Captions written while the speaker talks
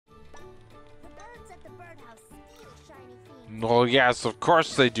at the birdhouse steal shiny things. Well, yes, of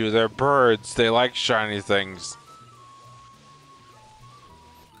course they do. They're birds. They like shiny things.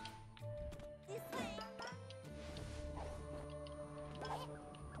 This way.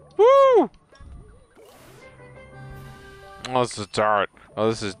 Woo! Oh, this is dark. Oh,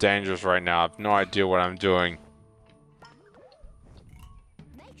 this is dangerous right now. I have no idea what I'm doing.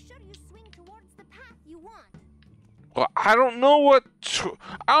 Make sure you swing towards the path you want. Well, I don't know what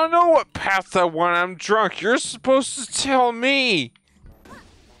path I want. I'm drunk. You're supposed to tell me.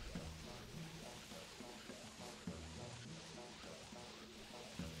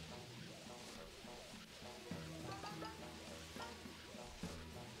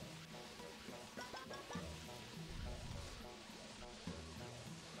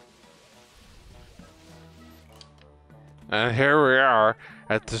 And here we are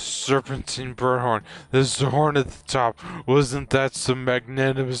at the Serpentine Birdhorn. There's a horn at the top. Wasn't that some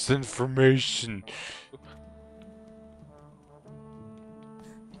magnanimous information?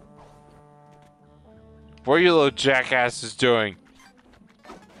 What are you little jackasses doing?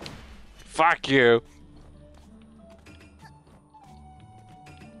 Fuck you.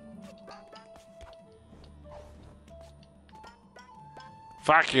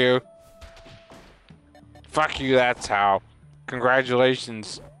 Fuck you. Fuck you, that's how.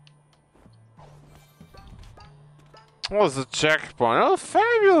 Congratulations. What was the checkpoint? Oh,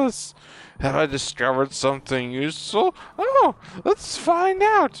 fabulous! Have I discovered something useful? Oh, let's find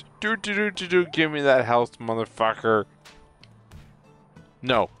out. Do. Give me that health, motherfucker.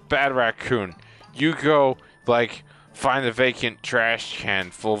 No, bad raccoon. You go, like, find a vacant trash can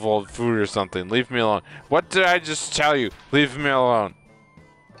full of old food or something. Leave me alone. What did I just tell you? Leave me alone.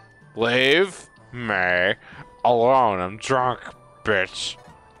 Leave me alone. I'm drunk, bitch.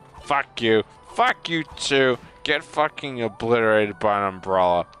 Fuck you. Fuck you too. Get fucking obliterated by an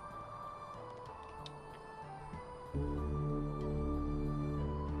umbrella.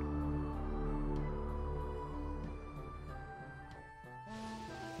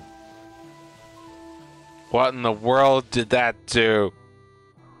 What in the world did that do?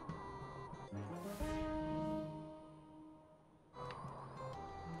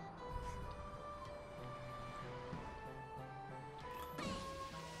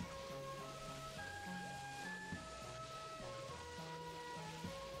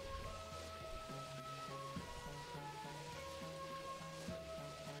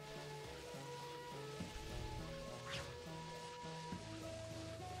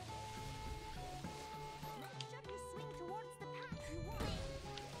 Make sure you swing towards the path you want.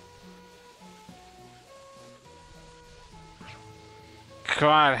 Come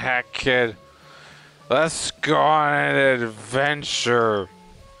on, Hack Kid. Let's go on an adventure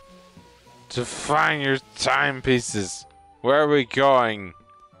to find your timepieces. Where are we going?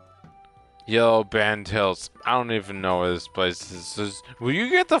 Yellow Band Hills. I don't even know where this place is. Will you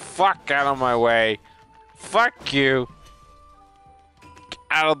get the fuck out of my way? Fuck you. Get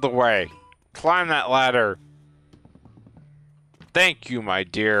out of the way. Climb that ladder. Thank you, my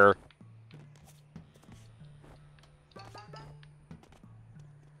dear.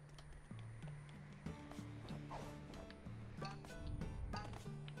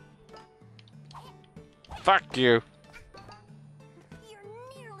 Fuck you. You're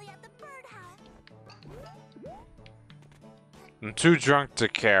nearly at the birdhouse. I'm too drunk to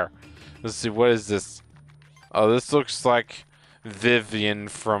care. Let's see, what is this? Oh, this looks like Vivian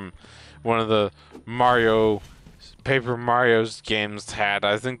from one of the Paper Mario's games had.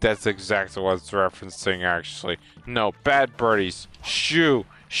 I think that's exactly what it's referencing, actually. No, bad birdies. Shoo!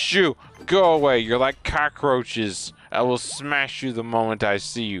 Shoo! Go away, you're like cockroaches. I will smash you the moment I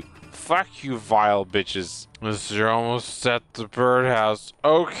see you. Fuck you, vile bitches. You're almost at the birdhouse.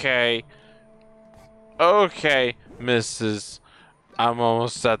 Okay. Okay, missus. I'm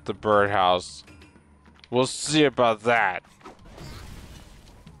almost at the birdhouse. We'll see about that.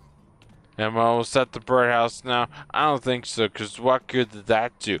 Am I almost at the birdhouse now? I don't think so, because what good did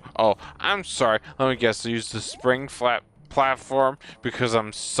that do? Oh, I'm sorry. Let me guess. I used the spring flat platform because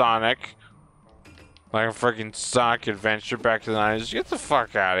I'm Sonic. Like a freaking Sonic Adventure back to the 90s. Get the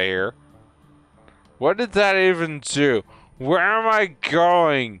fuck out of here. What did that even do? Where am I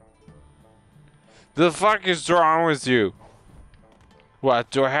going? The fuck is wrong with you? What,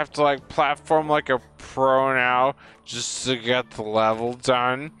 do I have to like platform like a pro now just to get the level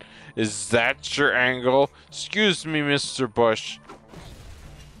done? Is that your angle? Excuse me, Mr. Bush.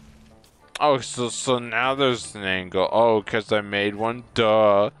 Oh, so now there's an angle. Oh, because I made one.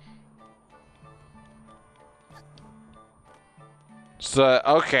 Duh. So,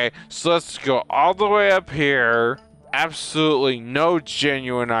 okay, so let's go all the way up here. absolutely no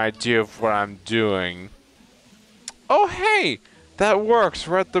genuine idea of what I'm doing. Oh, hey! That works.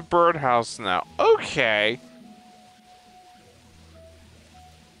 We're at the birdhouse now. Okay.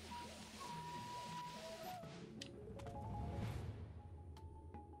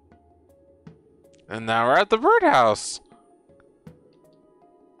 And now we're at the birdhouse.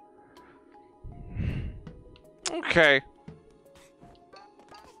 Okay.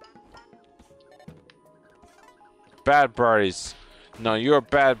 Bad birdies. No, you're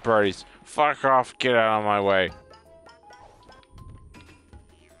bad birdies. Fuck off. Get out of my way.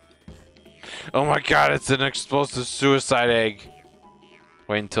 Oh my god, it's an explosive suicide egg.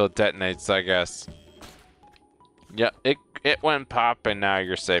 Wait until it detonates, I guess. Yep, it went pop and now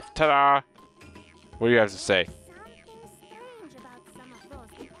you're safe. Ta-da! What do you have to say?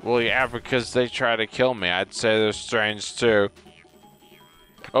 Well, yeah, because they try to kill me. I'd say they're strange too.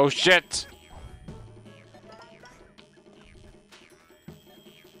 Oh shit!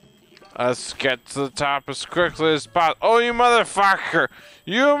 Let's get to the top as quickly as possible. Oh, you motherfucker!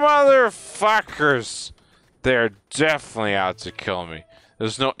 You motherfuckers! They're definitely out to kill me.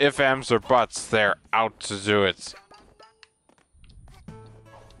 There's no ifs, ands, or buts. They're out to do it.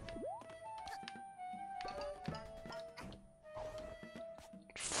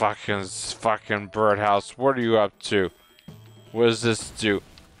 Fucking birdhouse. What are you up to? What does this do?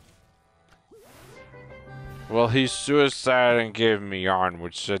 Well, he suicided and gave me yarn,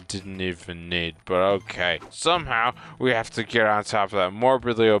 which I didn't even need, but okay. Somehow, we have to get on top of that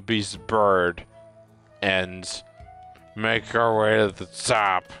morbidly obese bird and make our way to the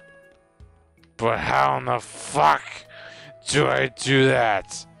top. But how in the fuck do I do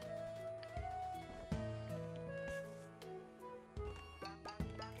that?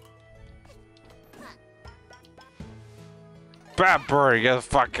 Bad birdie, get the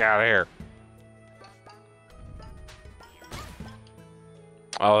fuck out of here.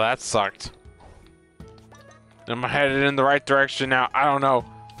 Oh, that sucked. Am I headed in the right direction now? I don't know.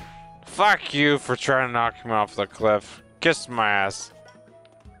 Fuck you for trying to knock me off the cliff. Kiss my ass.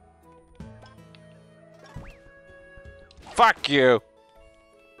 Fuck you.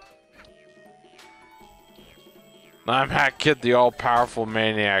 I'm Hat Kid, the all-powerful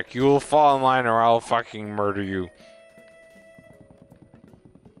maniac. You will fall in line or I'll fucking murder you.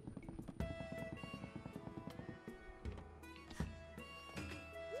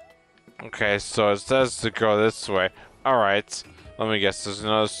 Okay, so it says to go this way. Alright. Let me guess, there's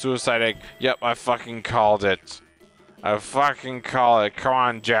another suicide egg. Yep, I fucking called it. I fucking call it. Come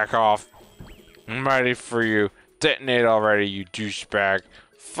on, jack off. I'm ready for you. Detonate already, you douchebag.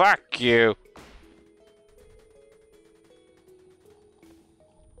 Fuck you.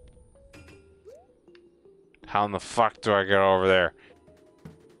 How in the fuck do I get over there?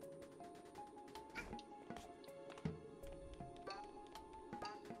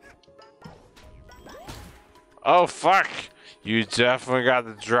 Oh, fuck! You definitely got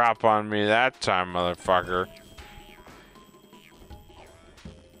the drop on me that time, motherfucker.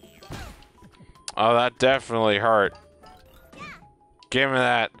 Oh, that definitely hurt. Give me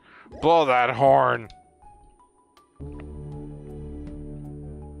that. Blow that horn.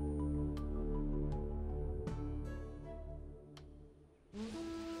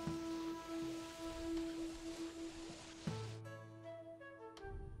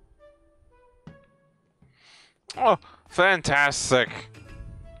 Oh, fantastic.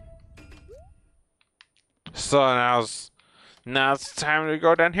 So now it's time to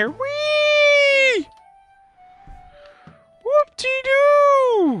go down here. Whee!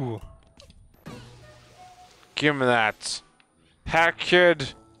 Whoop-de-doo! Give me that. Hat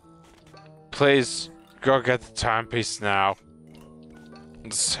Kid, please go get the timepiece now.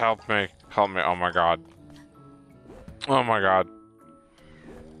 Just help me. Help me. Oh my god. Oh my god.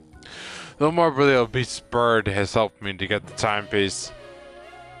 The morbidly obese bird has helped me to get the timepiece.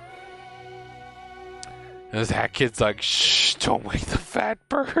 And that kid's like, shh, don't wake the fat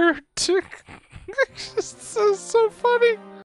bird. It's so funny.